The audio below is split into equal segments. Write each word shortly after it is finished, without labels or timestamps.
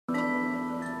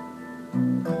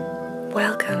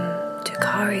Welcome to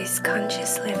Kari's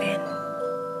Conscious Living.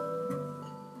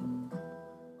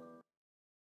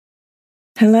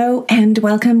 Hello and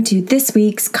welcome to this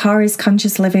week's Kari's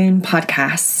Conscious Living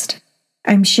podcast.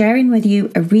 I'm sharing with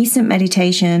you a recent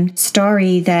meditation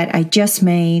story that I just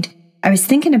made. I was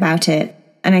thinking about it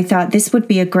and I thought this would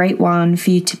be a great one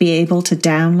for you to be able to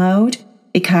download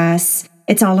because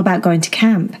it's all about going to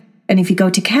camp. And if you go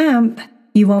to camp,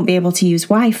 you won't be able to use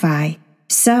Wi-Fi.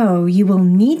 So you will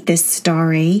need this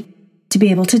story to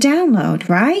be able to download,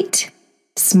 right?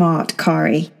 Smart,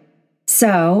 Kari.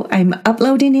 So I'm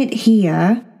uploading it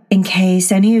here in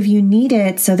case any of you need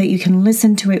it so that you can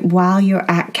listen to it while you're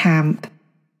at camp.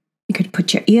 You could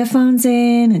put your earphones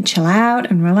in and chill out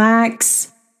and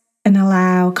relax and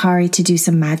allow Kari to do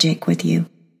some magic with you.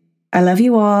 I love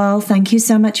you all. Thank you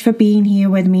so much for being here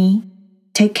with me.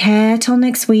 Take care till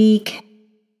next week.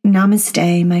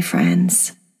 Namaste, my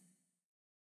friends.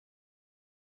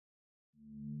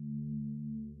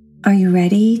 Are you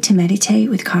ready to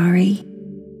meditate with Kari?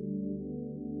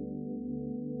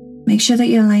 Make sure that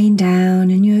you're laying down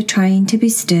and you're trying to be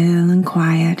still and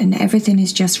quiet and everything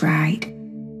is just right.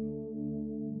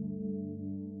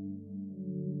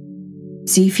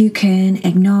 See if you can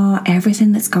ignore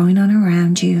everything that's going on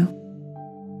around you.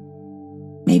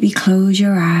 Maybe close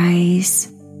your eyes.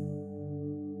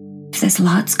 If there's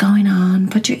lots going on,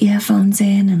 put your earphones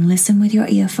in and listen with your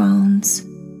earphones.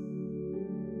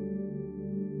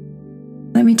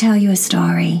 Let me tell you a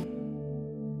story.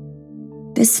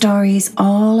 This story is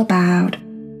all about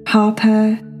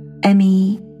Harper,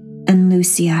 Emmy, and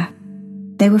Lucia.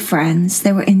 They were friends.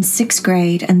 They were in 6th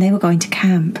grade and they were going to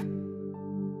camp.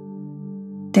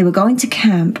 They were going to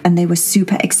camp and they were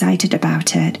super excited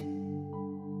about it.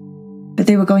 But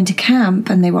they were going to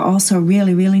camp and they were also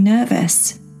really, really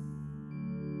nervous.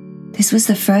 This was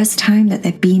the first time that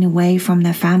they'd been away from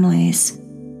their families.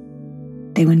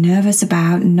 They were nervous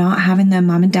about not having their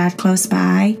mum and dad close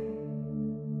by.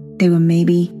 They were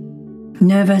maybe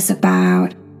nervous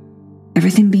about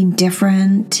everything being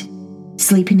different,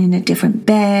 sleeping in a different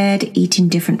bed, eating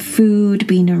different food,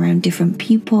 being around different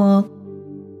people,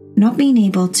 not being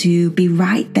able to be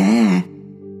right there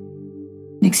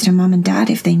next to mum and dad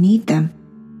if they need them.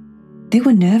 They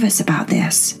were nervous about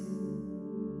this.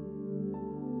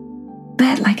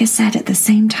 But like I said, at the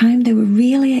same time, they were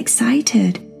really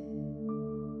excited.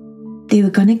 They were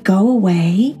going to go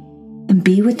away and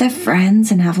be with their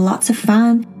friends and have lots of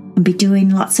fun and be doing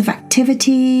lots of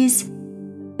activities.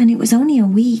 And it was only a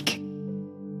week.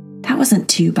 That wasn't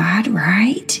too bad,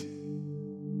 right?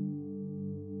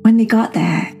 When they got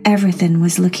there, everything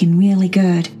was looking really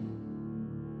good.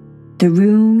 The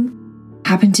room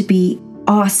happened to be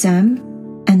awesome,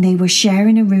 and they were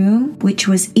sharing a room, which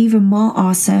was even more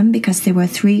awesome because there were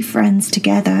 3 friends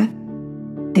together.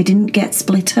 They didn't get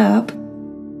split up.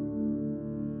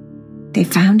 They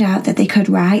found out that they could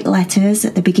write letters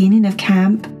at the beginning of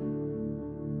camp,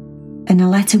 and a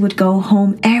letter would go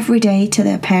home every day to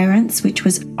their parents, which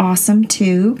was awesome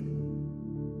too.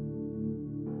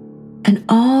 And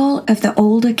all of the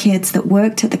older kids that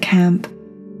worked at the camp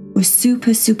were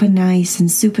super, super nice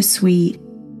and super sweet.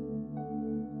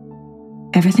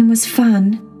 Everything was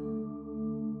fun.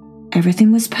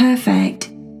 Everything was perfect.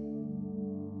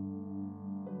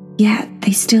 Yet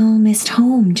they still missed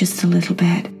home just a little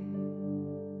bit.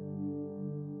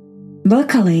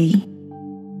 Luckily,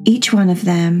 each one of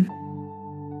them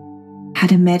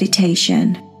had a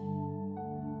meditation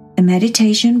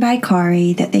by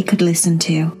Kari that they could listen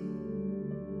to.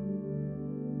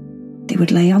 They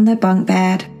would lay on their bunk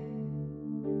bed,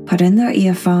 put in their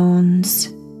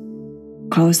earphones,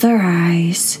 close their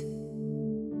eyes,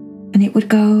 and it would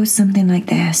go something like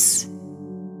this.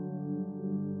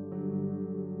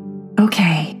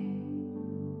 Okay.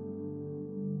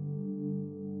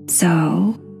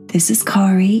 So, this is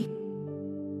Kari,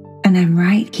 and I'm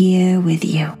right here with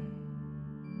you.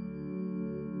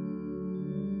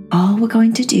 All we're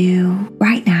going to do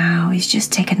right now is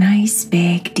just take a nice,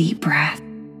 big, deep breath.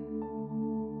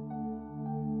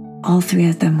 All 3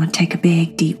 of them would take a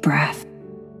big, deep breath.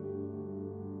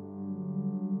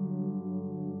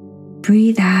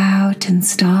 Breathe out and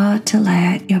start to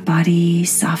let your body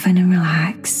soften and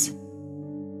relax.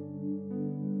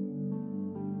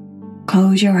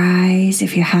 Close your eyes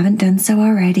if you haven't done so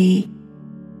already.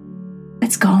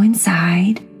 Let's go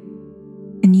inside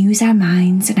and use our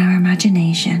minds and our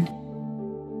imagination.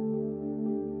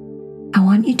 I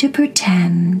want you to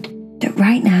pretend that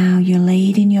right now you're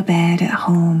laid in your bed at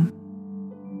home.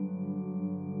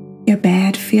 Your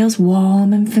bed feels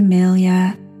warm and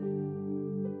familiar.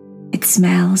 It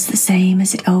smells the same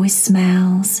as it always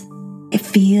smells. It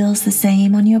feels the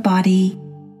same on your body.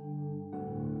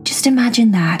 Just imagine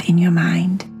that in your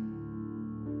mind.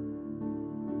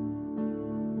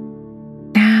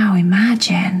 Now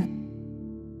imagine,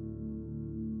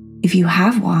 if you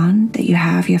have one, that you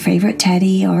have your favorite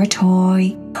teddy or a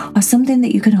toy or something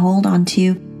that you can hold on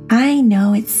to. I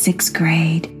know it's 6th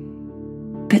grade,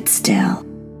 but still,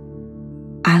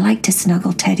 I like to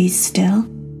snuggle teddies still.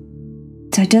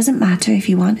 So it doesn't matter if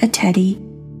you want a teddy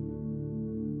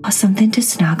or something to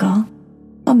snuggle,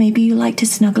 or maybe you like to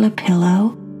snuggle a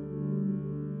pillow.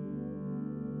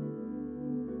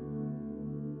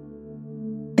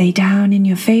 Lay down in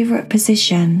your favorite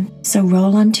position, so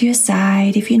roll onto your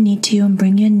side if you need to and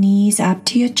bring your knees up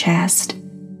to your chest.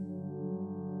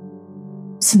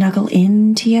 Snuggle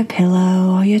into your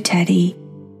pillow or your teddy.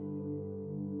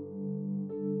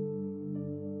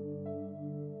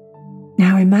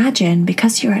 Now imagine,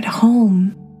 because you're at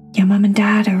home, your mum and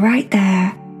dad are right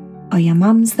there, or your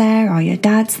mum's there, or your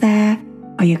dad's there,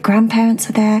 or your grandparents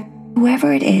are there,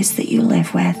 whoever it is that you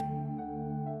live with.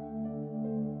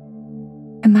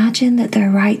 Imagine that they're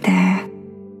right there,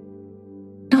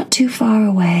 not too far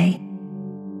away.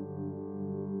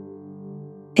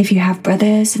 If you have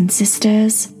brothers and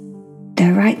sisters,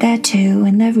 they're right there too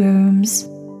in their rooms,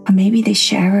 or maybe they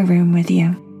share a room with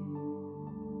you.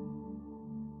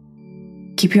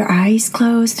 Keep your eyes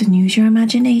closed and use your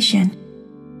imagination.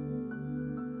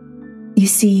 You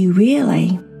see,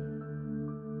 really,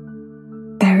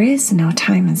 there is no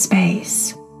time and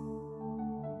space.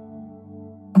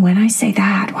 And when I say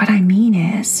that, what I mean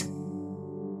is,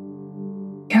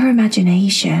 your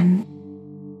imagination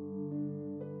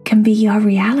can be your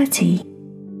reality.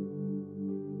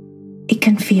 It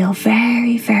can feel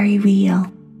very, very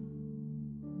real.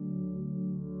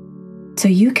 So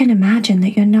you can imagine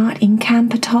that you're not in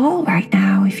camp at all right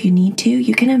now if you need to.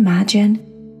 You can imagine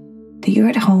that you're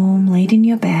at home, laid in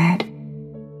your bed.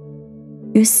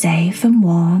 You're safe and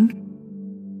warm.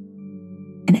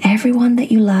 And everyone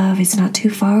that you love is not too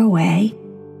far away.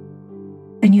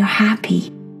 And you're happy.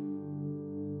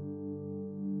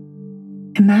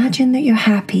 Imagine that you're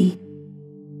happy.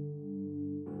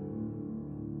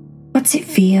 What's it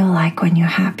feel like when you're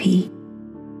happy?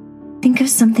 Think of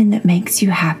something that makes you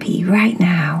happy right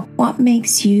now. What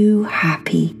makes you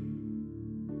happy?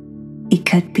 It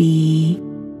could be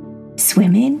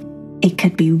swimming. It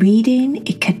could be reading.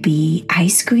 It could be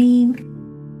ice cream.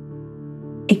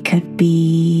 It could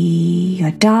be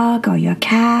your dog or your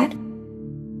cat.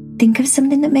 Think of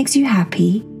something that makes you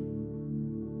happy.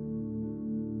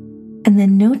 And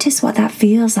then notice what that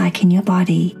feels like in your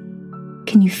body.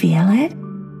 Can you feel it?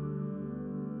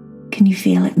 Can you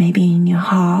feel it maybe in your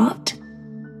heart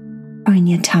or in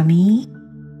your tummy?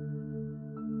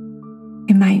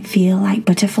 It might feel like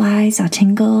butterflies or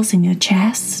tingles in your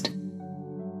chest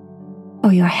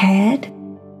or your head.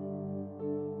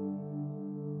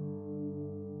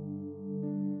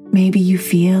 Maybe you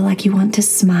feel like you want to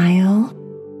smile.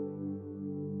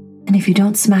 And if you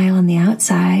don't smile on the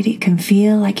outside, it can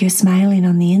feel like you're smiling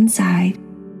on the inside,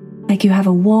 like you have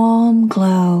a warm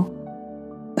glow.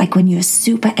 Like when you're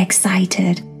super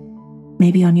excited,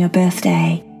 maybe on your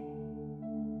birthday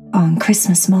or on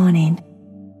Christmas morning.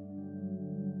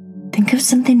 Think of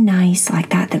something nice like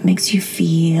that that makes you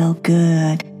feel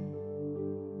good,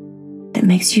 that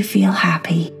makes you feel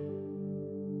happy.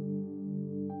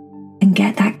 And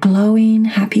get that glowing,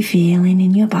 happy feeling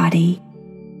in your body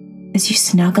as you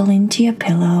snuggle into your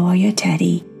pillow or your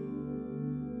teddy.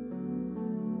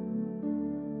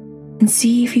 And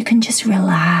see if you can just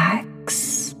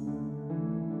relax.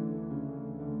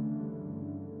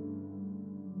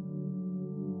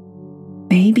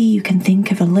 Maybe you can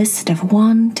think of a list of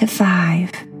 1 to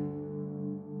 5.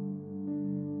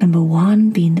 Number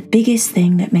 1 being the biggest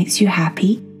thing that makes you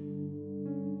happy.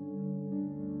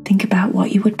 Think about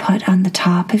what you would put on the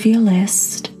top of your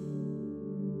list.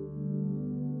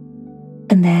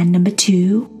 And then number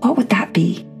 2, what would that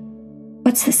be?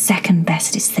 What's the second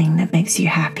bestest thing that makes you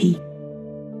happy?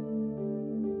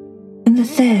 And the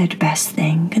third best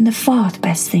thing, and the fourth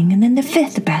best thing, and then the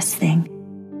fifth best thing.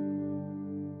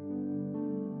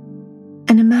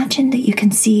 And imagine that you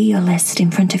can see your list in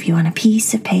front of you on a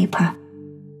piece of paper,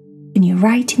 and you're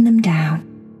writing them down.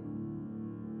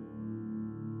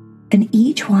 And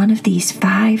each one of these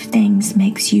 5 things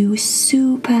makes you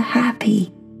super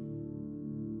happy.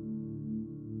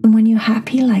 And when you're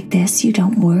happy like this, you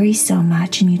don't worry so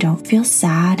much, and you don't feel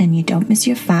sad, and you don't miss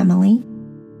your family.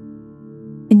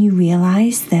 And you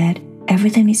realize that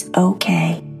everything is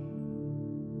okay.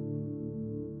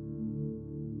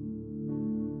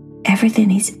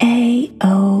 Everything is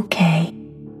A-okay.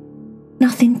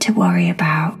 Nothing to worry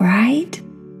about, right?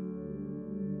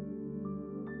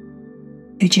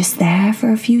 You're just there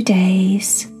for a few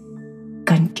days.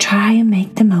 Going to try and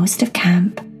make the most of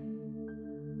camp.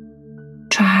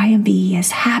 Try and be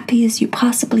as happy as you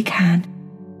possibly can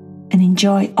and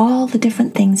enjoy all the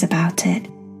different things about it.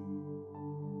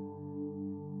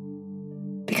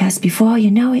 Because before you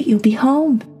know it, you'll be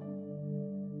home.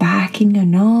 Back in your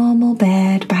normal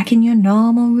bed, back in your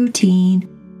normal routine.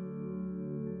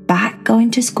 Back going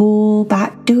to school,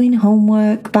 back doing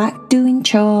homework, back doing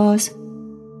chores.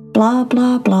 Blah,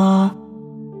 blah, blah.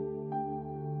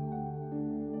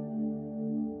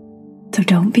 So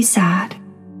don't be sad.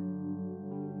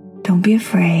 Don't be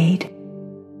afraid.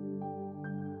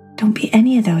 Don't be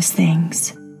any of those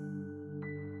things.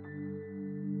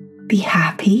 Be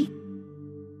happy.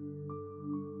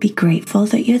 Be grateful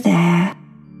that you're there.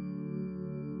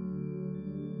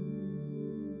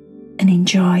 And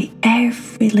enjoy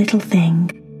every little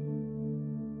thing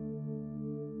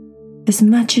as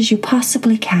much as you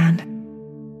possibly can.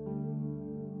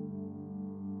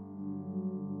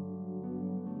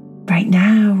 Right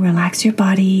now, relax your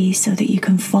body so that you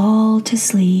can fall to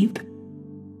sleep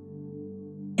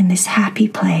in this happy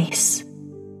place.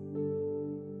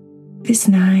 This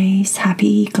nice,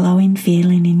 happy, glowing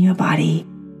feeling in your body.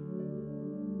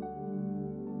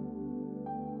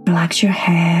 Relax your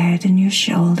head and your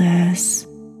shoulders.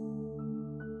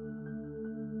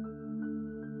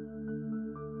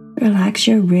 Relax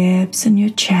your ribs and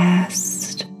your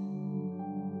chest.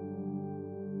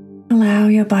 Allow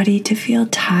your body to feel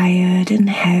tired and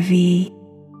heavy.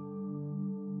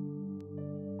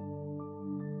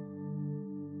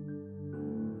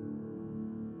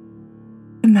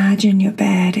 Imagine your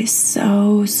bed is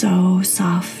so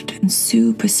soft and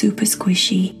super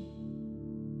squishy.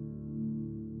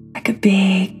 Like a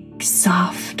big,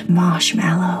 soft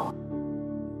marshmallow.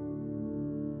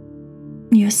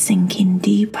 You're sinking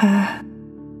deeper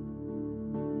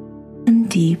and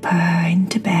deeper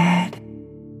into bed,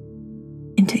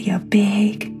 into your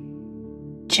big,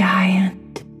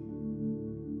 giant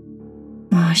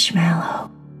marshmallow.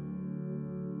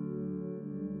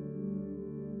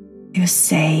 You're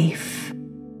safe.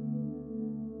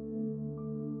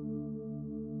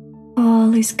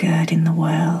 All is good in the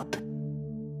world.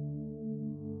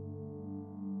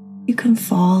 You can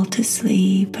fall to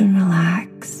sleep and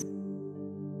relax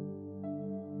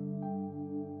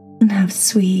and have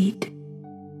sweet,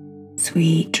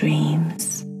 sweet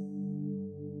dreams.